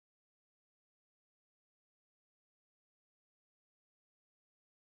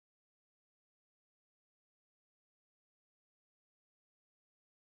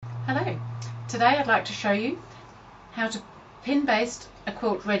Hello, today I'd like to show you how to pin baste a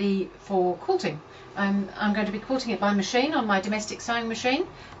quilt ready for quilting. I'm going to be quilting it by machine on my domestic sewing machine,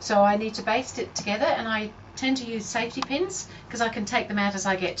 so I need to baste it together, and I tend to use safety pins because I can take them out as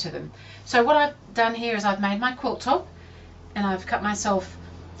I get to them. So what I've done here is I've made my quilt top and I've cut myself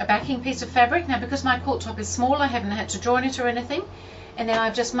a backing piece of fabric. Now because my quilt top is small, I haven't had to join it or anything, and then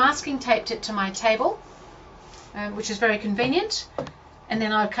I've just masking taped it to my table, which is very convenient. And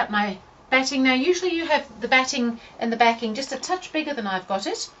then I've cut my batting. Now usually you have the batting and the backing just a touch bigger than I've got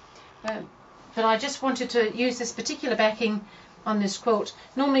it, but I just wanted to use this particular backing on this quilt.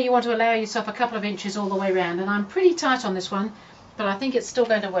 Normally you want to allow yourself a couple of inches all the way around, and I'm pretty tight on this one, but I think it's still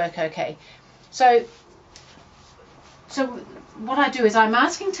going to work okay. So what I do is I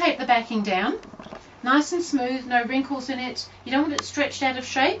masking tape the backing down nice and smooth, no wrinkles in it. You don't want it stretched out of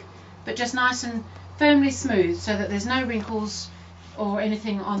shape, but just nice and firmly smooth so that there's no wrinkles or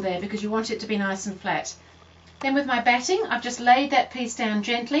anything on there, because you want it to be nice and flat. Then with my batting, I've just laid that piece down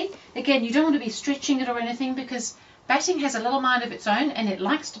gently. Again, you don't want to be stretching it or anything, because batting has a little mind of its own and it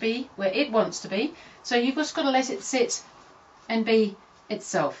likes to be where it wants to be, so you've just got to let it sit and be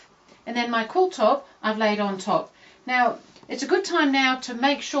itself. And then my quilt top I've laid on top. Now it's a good time now to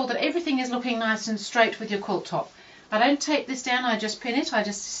make sure that everything is looking nice and straight with your quilt top. I don't tape this down, I just pin it. I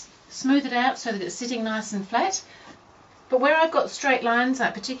just smooth it out so that it's sitting nice and flat. But where I've got straight lines,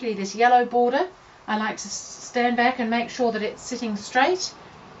 like particularly this yellow border, I like to stand back and make sure that it's sitting straight.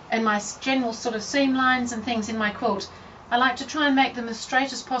 And my general sort of seam lines and things in my quilt, I like to try and make them as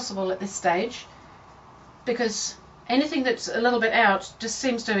straight as possible at this stage, because anything that's a little bit out just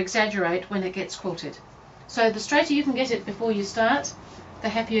seems to exaggerate when it gets quilted. So the straighter you can get it before you start, the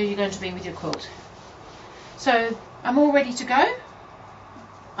happier you're going to be with your quilt. So I'm all ready to go.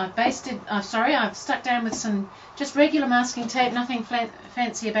 I've stuck down with some just regular masking tape, nothing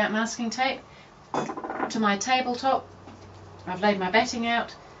fancy about masking tape, to my tabletop. I've laid my batting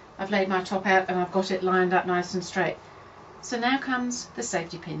out, I've laid my top out, and I've got it lined up nice and straight. So now comes the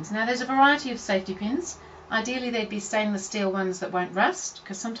safety pins. Now there's a variety of safety pins. Ideally they'd be stainless steel ones that won't rust,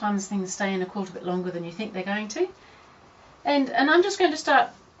 because sometimes things stay in a quilt a bit longer than you think they're going to. And I'm just going to start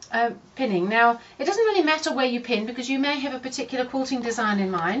pinning. Now it doesn't really matter where you pin, because you may have a particular quilting design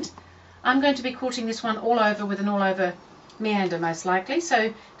in mind. I'm going to be quilting this one all over with an all over meander most likely, so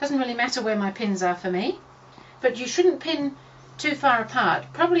it doesn't really matter where my pins are for me. But you shouldn't pin too far apart,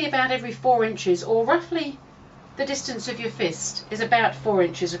 probably about every 4 inches, or roughly the distance of your fist is about 4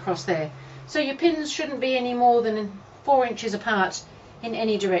 inches across there. So your pins shouldn't be any more than 4 inches apart in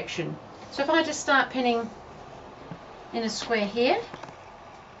any direction. So if I just start pinning in a square here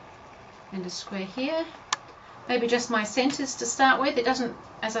and a square here, maybe just my centers to start with. It doesn't,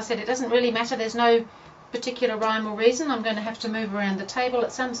 as I said, it doesn't really matter. There's no particular rhyme or reason. I'm going to have to move around the table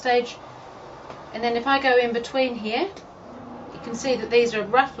at some stage, and then if I go in between here, you can see that these are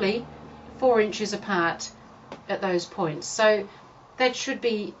roughly 4 inches apart at those points. So that should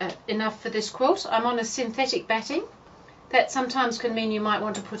be enough for this quilt. I'm on a synthetic batting. That sometimes can mean you might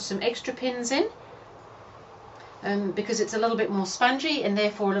want to put some extra pins in, because it's a little bit more spongy and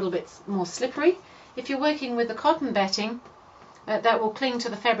therefore a little bit more slippery. If you're working with the cotton batting, that will cling to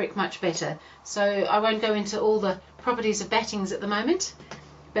the fabric much better. So I won't go into all the properties of battings at the moment,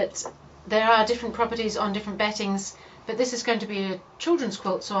 but there are different properties on different battings. But this is going to be a children's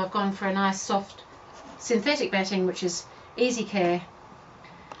quilt, so I've gone for a nice soft synthetic batting, which is easy care.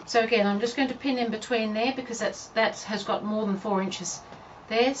 So again, I'm just going to pin in between there, because that has got more than 4 inches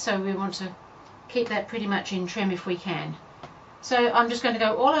there, so we want to keep that pretty much in trim if we can. So I'm just going to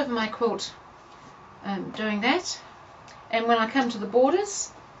go all over my quilt doing that. And when I come to the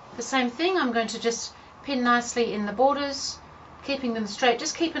borders, the same thing. I'm going to just pin nicely in the borders, keeping them straight.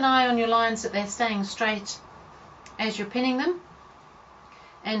 Just keep an eye on your lines that they're staying straight as you're pinning them.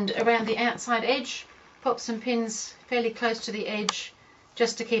 And around the outside edge, pop some pins fairly close to the edge,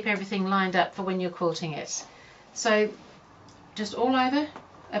 just to keep everything lined up for when you're quilting it. So just all over,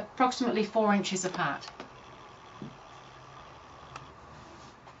 approximately 4 inches apart.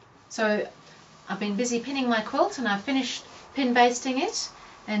 So I've been busy pinning my quilt, and I've finished pin basting it,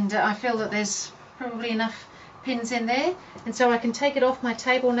 and I feel that there's probably enough pins in there, and so I can take it off my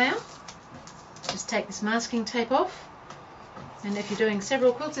table now. Just take this masking tape off. And if you're doing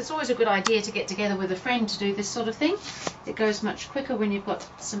several quilts, it's always a good idea to get together with a friend to do this sort of thing. It goes much quicker when you've got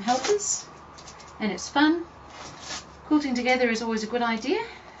some helpers, and it's fun. Quilting together is always a good idea.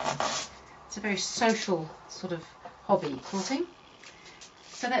 It's a very social sort of hobby, quilting.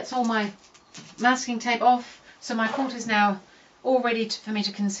 So that's all my masking tape off. So my quilt is now all ready for me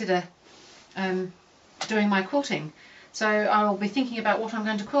to consider doing my quilting. So I will be thinking about what I'm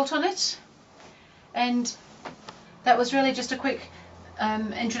going to quilt on it. And that was really just a quick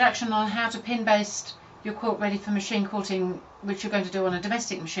introduction on how to pin baste your quilt ready for machine quilting, which you're going to do on a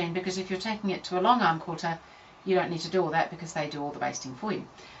domestic machine, because if you're taking it to a long arm quilter, you don't need to do all that because they do all the basting for you.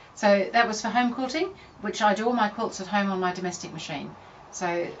 So that was for home quilting, which I do all my quilts at home on my domestic machine.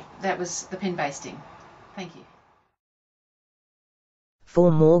 So that was the pin basting. Thank you.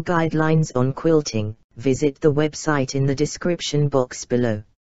 For more guidelines on quilting, visit the website in the description box below.